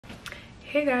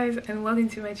Hey guys, and welcome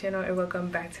to my channel, and welcome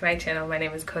back to my channel. My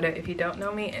name is Koda if you don't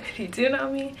know me, and if you do know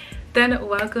me, then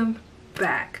welcome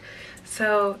back.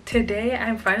 So today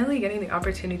I'm finally getting the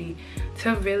opportunity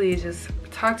to really just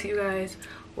talk to you guys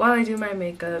while I do my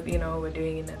makeup. You know, we're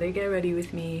doing another get ready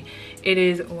with me. It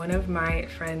is one of my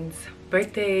friend's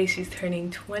birthday. She's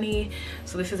turning 20,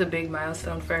 so this is a big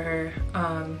milestone for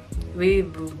her.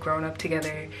 We've grown up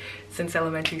together since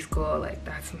elementary school. Like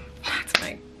that's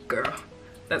my girl.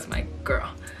 That's my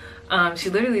girl. She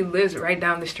literally lives right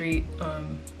down the street.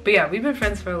 But yeah, we've been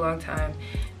friends for a long time,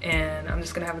 and I'm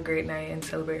just gonna have a great night and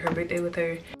celebrate her birthday with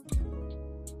her.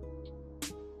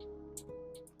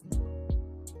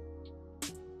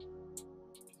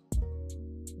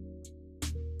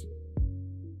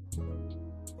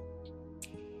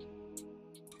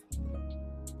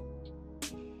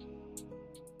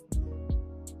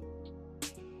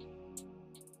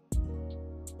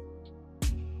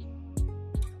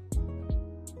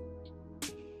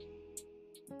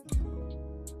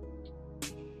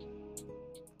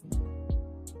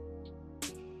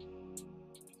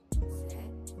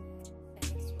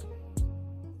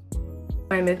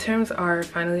 My midterms are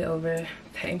finally over,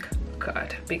 thank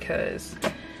God, because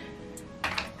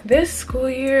this school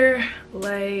year,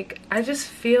 like, I just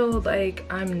feel like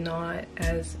I'm not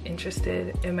as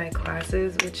interested in my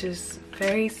classes, which is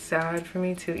very sad for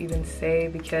me to even say,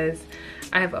 because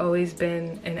I've always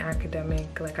been an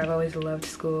academic. Like, I've always loved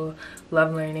school,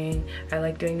 loved learning. I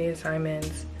like doing the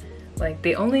assignments. Like,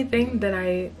 the only thing that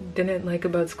I didn't like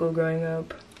about school growing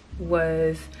up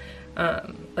was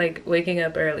like waking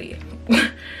up early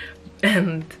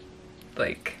and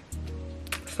like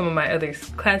some of my other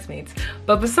classmates.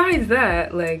 But besides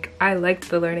that, like, I liked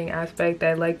the learning aspect.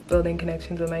 I liked building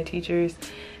connections with my teachers,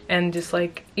 and just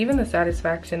like even the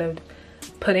satisfaction of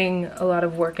putting a lot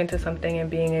of work into something and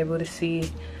being able to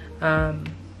see that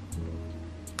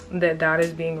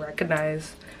is being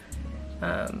recognized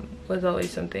was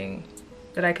always something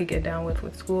that I could get down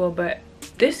with school. But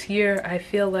this year I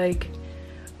feel like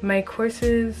my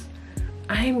courses,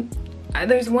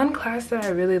 there's one class that I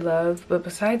really love, but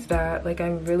besides that, like,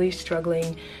 I'm really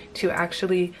struggling to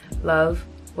actually love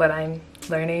what I'm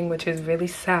learning, which is really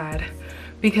sad,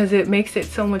 because it makes it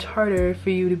so much harder for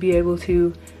you to be able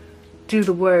to do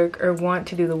the work or want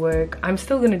to do the work. I'm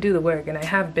still gonna do the work, and I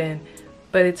have been,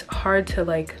 but it's hard to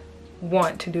like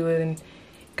want to do it and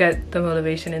get the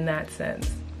motivation in that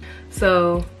sense.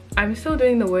 So I'm still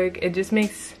doing the work. It just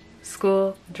makes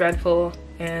school dreadful,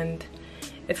 and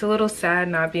it's a little sad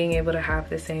not being able to have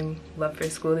the same love for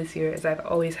school this year as I've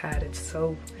always had. It's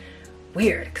so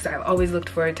weird because I've always looked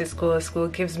forward to school. School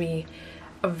gives me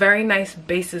a very nice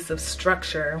basis of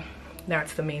structure.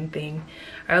 That's the main thing.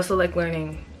 I also like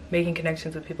learning, making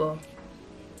connections with people.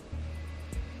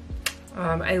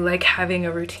 I like having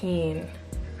a routine.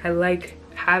 I like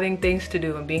having things to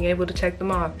do and being able to check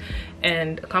them off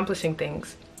and accomplishing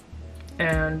things.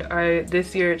 And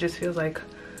this year it just feels like,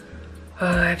 oh,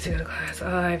 I have to go to class,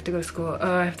 oh, I have to go to school,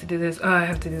 oh, I have to do this, oh, I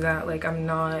have to do that. Like, I'm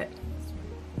not,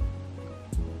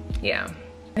 yeah.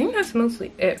 I think that's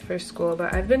mostly it for school,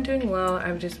 but I've been doing well.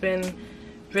 I've just been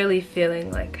really feeling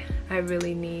like I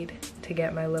really need to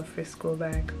get my love for school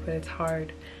back, but it's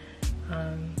hard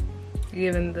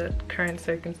given the current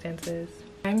circumstances.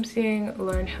 I'm seeing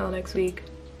Lauryn Hill next week,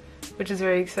 which is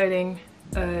very exciting.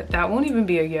 That won't even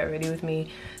be a get ready with me,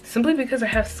 simply because I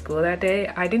have school that day.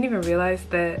 I didn't even realize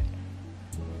that.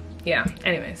 Yeah,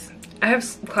 anyways, I have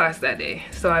class that day,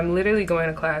 so I'm literally going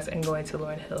to class and going to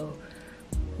Lauryn Hill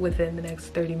within the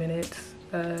next 30 minutes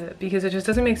because it just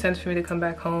doesn't make sense for me to come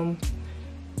back home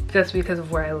just because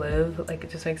of where I live. Like, it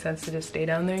just makes sense to just stay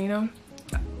down there, you know?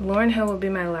 Lauryn Hill will be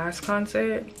my last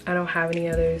concert. I don't have any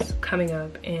others coming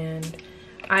up, and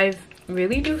I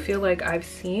really do feel like I've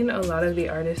seen a lot of the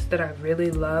artists that I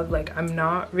really love. Like, I'm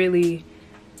not really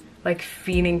like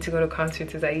fiending to go to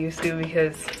concerts as I used to,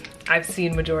 because I've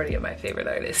seen majority of my favorite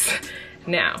artists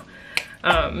now.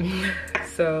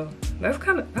 So that's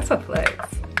a flex.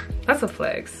 That's a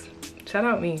flex. Shout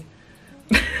out me.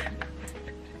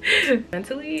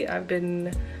 Mentally, I've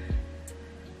been,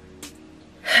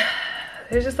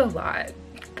 there's just a lot.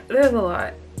 There's a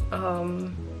lot.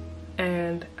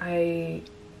 And I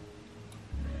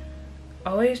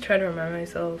always try to remind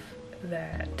myself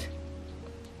that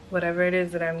whatever it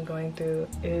is that I'm going through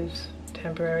is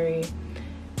temporary,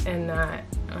 and that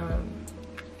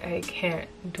I can't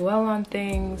dwell on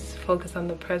things, focus on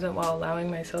the present while allowing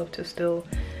myself to still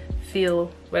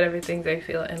feel whatever things I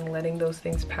feel and letting those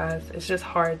things pass. It's just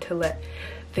hard to let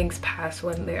things pass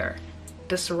when they're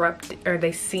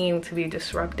they seem to be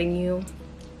disrupting you.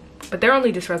 But they're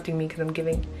only disrupting me because I'm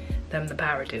giving them the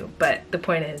power to. But the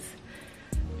point is,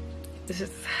 it's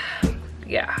just,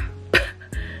 yeah.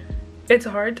 It's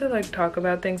hard to like talk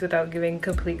about things without giving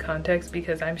complete context,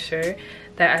 because I'm sure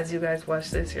that as you guys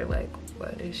watch this, you're like,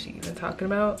 what is she even talking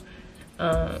about?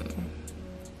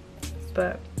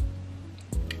 But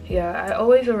yeah, I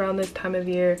always around this time of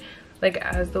year, like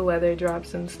as the weather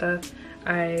drops and stuff,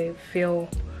 I feel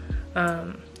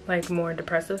like more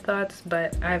depressive thoughts.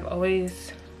 But I've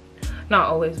always, not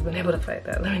always been able to fight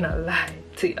that, let me not lie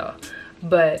to y'all.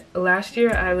 But last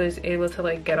year I was able to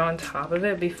like get on top of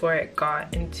it before it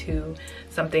got into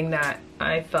something that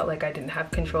I felt like I didn't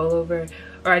have control over,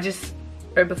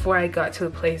 or before I got to a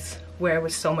place where it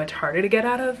was so much harder to get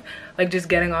out of, like just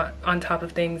getting on top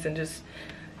of things and just,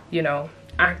 you know,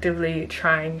 actively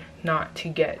trying not to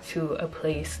get to a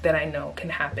place that I know can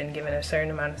happen given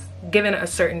a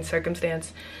certain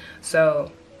circumstance.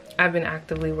 So I've been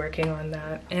actively working on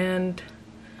that, and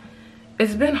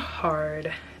it's been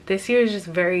hard. This year is just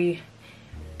very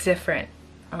different.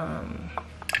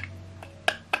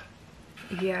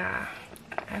 Yeah,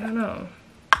 I don't know.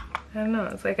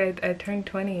 It's like I turned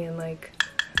 20 and like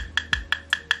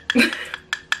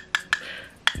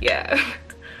yeah.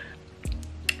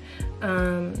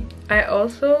 I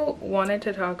also wanted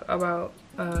to talk about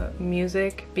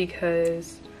music,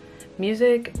 because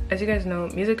music, as you guys know,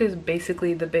 music is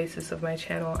basically the basis of my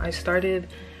channel. I started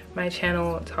my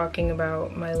channel talking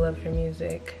about my love for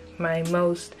music. My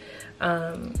most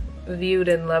viewed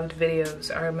and loved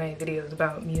videos are my videos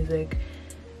about music.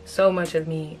 So much of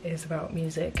me is about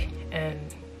music, and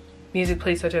music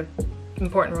plays such an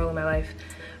important role in my life.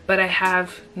 But I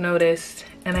have noticed,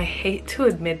 and I hate to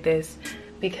admit this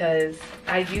because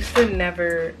I used to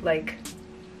never like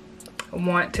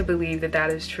want to believe that that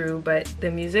is true, but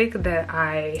the music that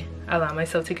I allow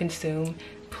myself to consume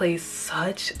plays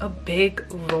such a big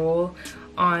role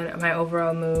on my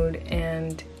overall mood,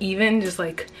 and even just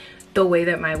like the way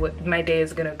that my day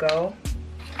is gonna go.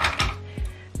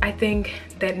 I think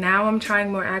that now I'm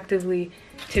trying more actively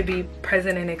to be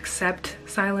present and accept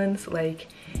silence. Like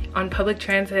on public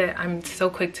transit, I'm so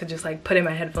quick to just like put in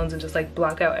my headphones and just like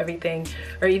block out everything,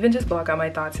 or even just block out my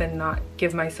thoughts and not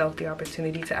give myself the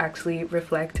opportunity to actually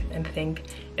reflect and think.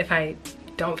 If I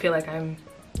don't feel like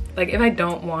if I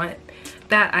don't want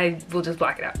that, I will just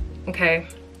block it out, okay?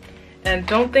 And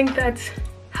don't think that's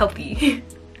healthy.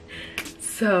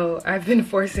 So I've been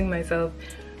forcing myself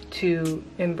to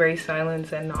embrace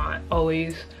silence and not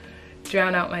always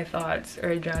drown out my thoughts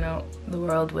or drown out the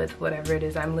world with whatever it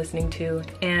is I'm listening to.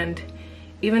 And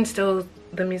even still,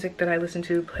 the music that I listen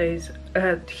to plays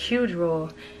a huge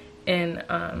role in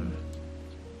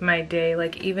my day.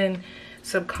 Like even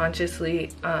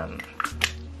subconsciously,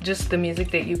 just the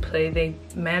music that you play, they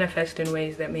manifest in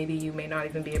ways that maybe you may not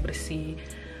even be able to see.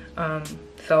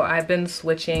 So I've been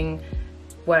switching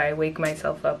what I wake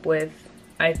myself up with.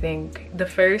 I think the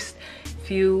first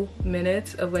few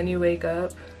minutes of when you wake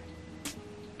up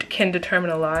can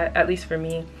determine a lot, at least for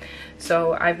me.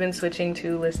 So I've been switching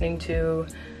to listening to,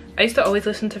 I used to always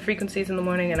listen to frequencies in the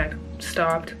morning and I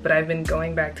stopped, but I've been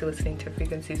going back to listening to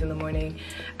frequencies in the morning.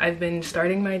 I've been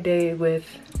starting my day with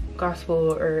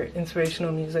gospel or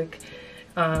inspirational music.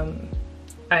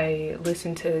 I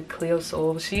listen to Cleo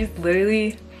Soul.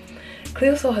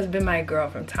 Cleo Soul has been my girl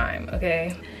from time,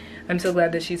 okay? I'm so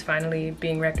glad that she's finally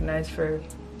being recognized for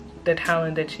the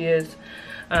talent that she is.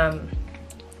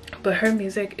 But her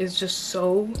music is just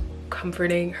so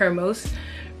comforting. Her most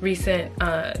recent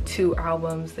 2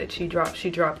 albums that she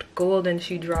dropped Gold and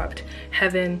she dropped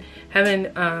Heaven.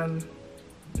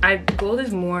 Gold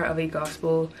is more of a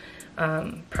gospel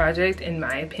project in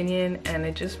my opinion, and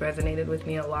it just resonated with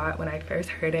me a lot. When I first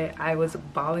heard it, I was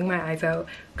bawling my eyes out,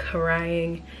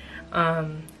 crying.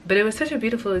 But it was such a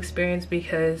beautiful experience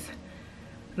because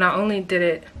not only did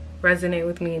it resonate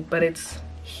with me, but it's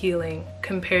healing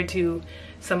compared to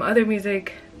some other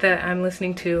music that I'm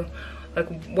listening to. Like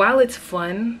while it's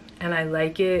fun and I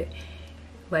like it,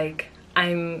 like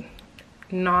I'm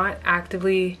not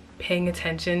actively paying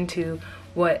attention to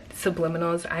what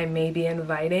subliminals I may be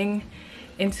inviting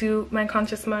into my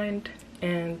conscious mind,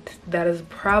 and that is a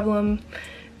problem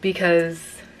because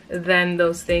then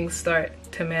those things start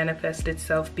to manifest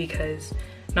itself, because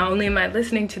not only am I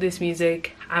listening to this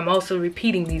music, I'm also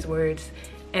repeating these words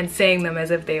and saying them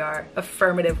as if they are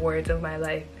affirmative words of my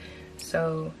life.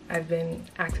 So I've been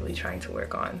actively trying to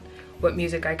work on what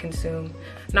music I consume.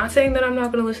 Not saying that I'm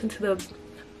not going to listen to the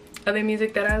other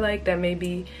music that I like that may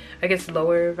be, I guess,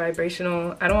 lower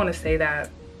vibrational. I don't want to say that.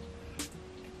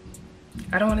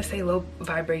 I don't want to say low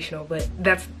vibrational, but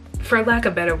that's, for lack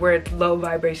of better word, low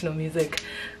vibrational music.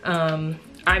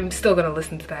 I'm still gonna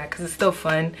listen to that because it's still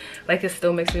fun. Like, it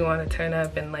still makes me want to turn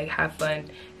up and like have fun,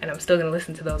 and I'm still gonna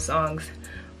listen to those songs.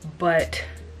 But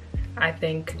I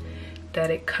think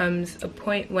that it comes a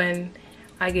point when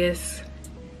I guess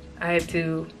I have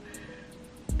to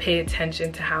pay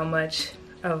attention to how much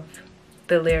of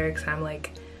the lyrics I'm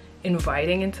like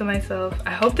inviting into myself.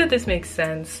 I hope that this makes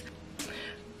sense.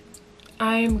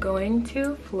 I'm going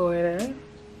to Florida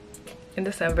in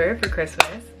December for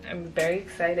Christmas. I'm very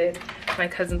excited. My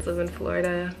cousins live in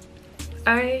Florida.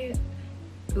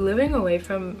 Living away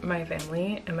from my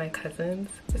family and my cousins,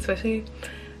 especially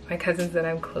my cousins that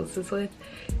I'm closest with,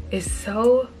 is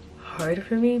so hard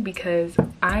for me because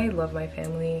I love my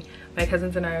family. My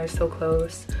cousins and I are so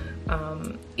close.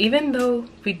 Even though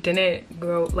we didn't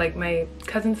grow, like my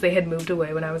cousins, they had moved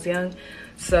away when I was young,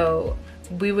 so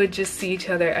we would just see each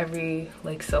other every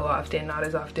like so often, not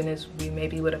as often as we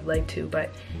maybe would have liked to, but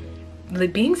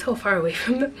like being so far away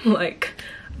from them, like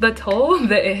the toll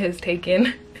that it has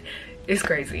taken is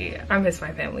crazy. I miss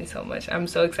my family so much. I'm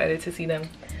so excited to see them.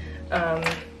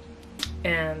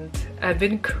 And I've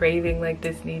been craving like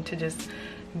this need to just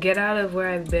get out of where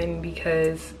I've been,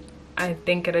 because I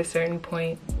think at a certain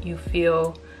point you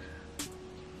feel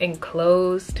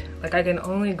enclosed. Like, I can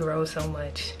only grow so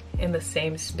much in the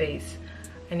same space.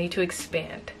 I need to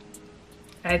expand.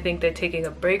 I think that taking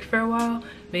a break for a while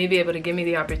may be able to give me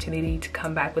the opportunity to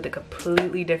come back with a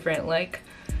completely different, like,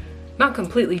 not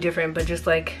completely different, but just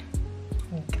like,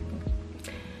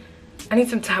 I need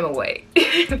some time away,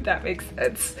 if that makes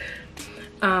sense.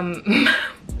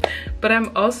 But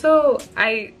I'm also,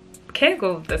 I can't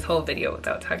go this whole video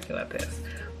without talking about this,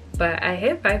 but I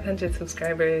hit 500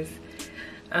 subscribers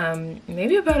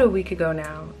maybe about a week ago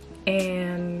now,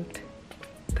 and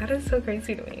that is so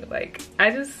crazy to me. Like, I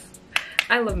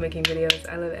love making videos,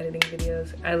 I love editing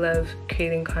videos, I love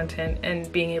creating content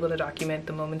and being able to document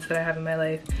the moments that I have in my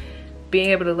life, being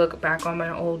able to look back on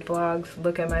my old vlogs,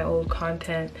 look at my old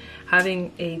content,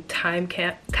 having a time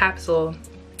capsule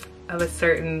of a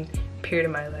certain period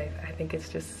of my life. I think it's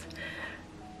just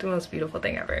the most beautiful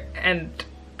thing ever, and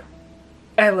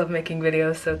I love making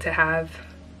videos, so to have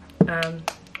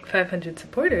 500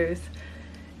 supporters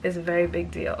is a very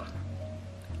big deal.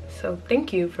 So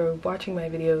thank you for watching my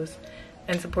videos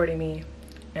and supporting me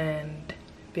and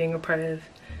being a part of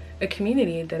a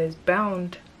community that is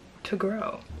bound to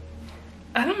grow.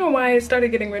 I don't know why I started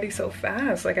getting ready so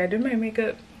fast. Like, I did my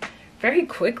makeup very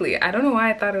quickly. I don't know why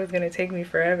I thought it was gonna take me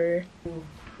forever.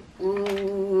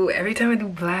 Ooh, every time I do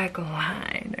black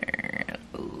liner.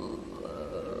 Ooh.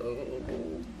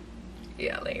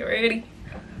 Y'all ain't ready.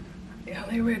 Y'all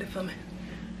ain't ready for me.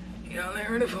 Y'all ain't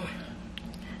ready for me.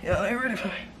 Y'all ain't ready for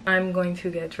me. I'm going to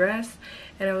get dressed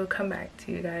and I will come back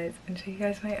to you guys and show you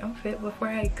guys my outfit before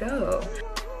I go.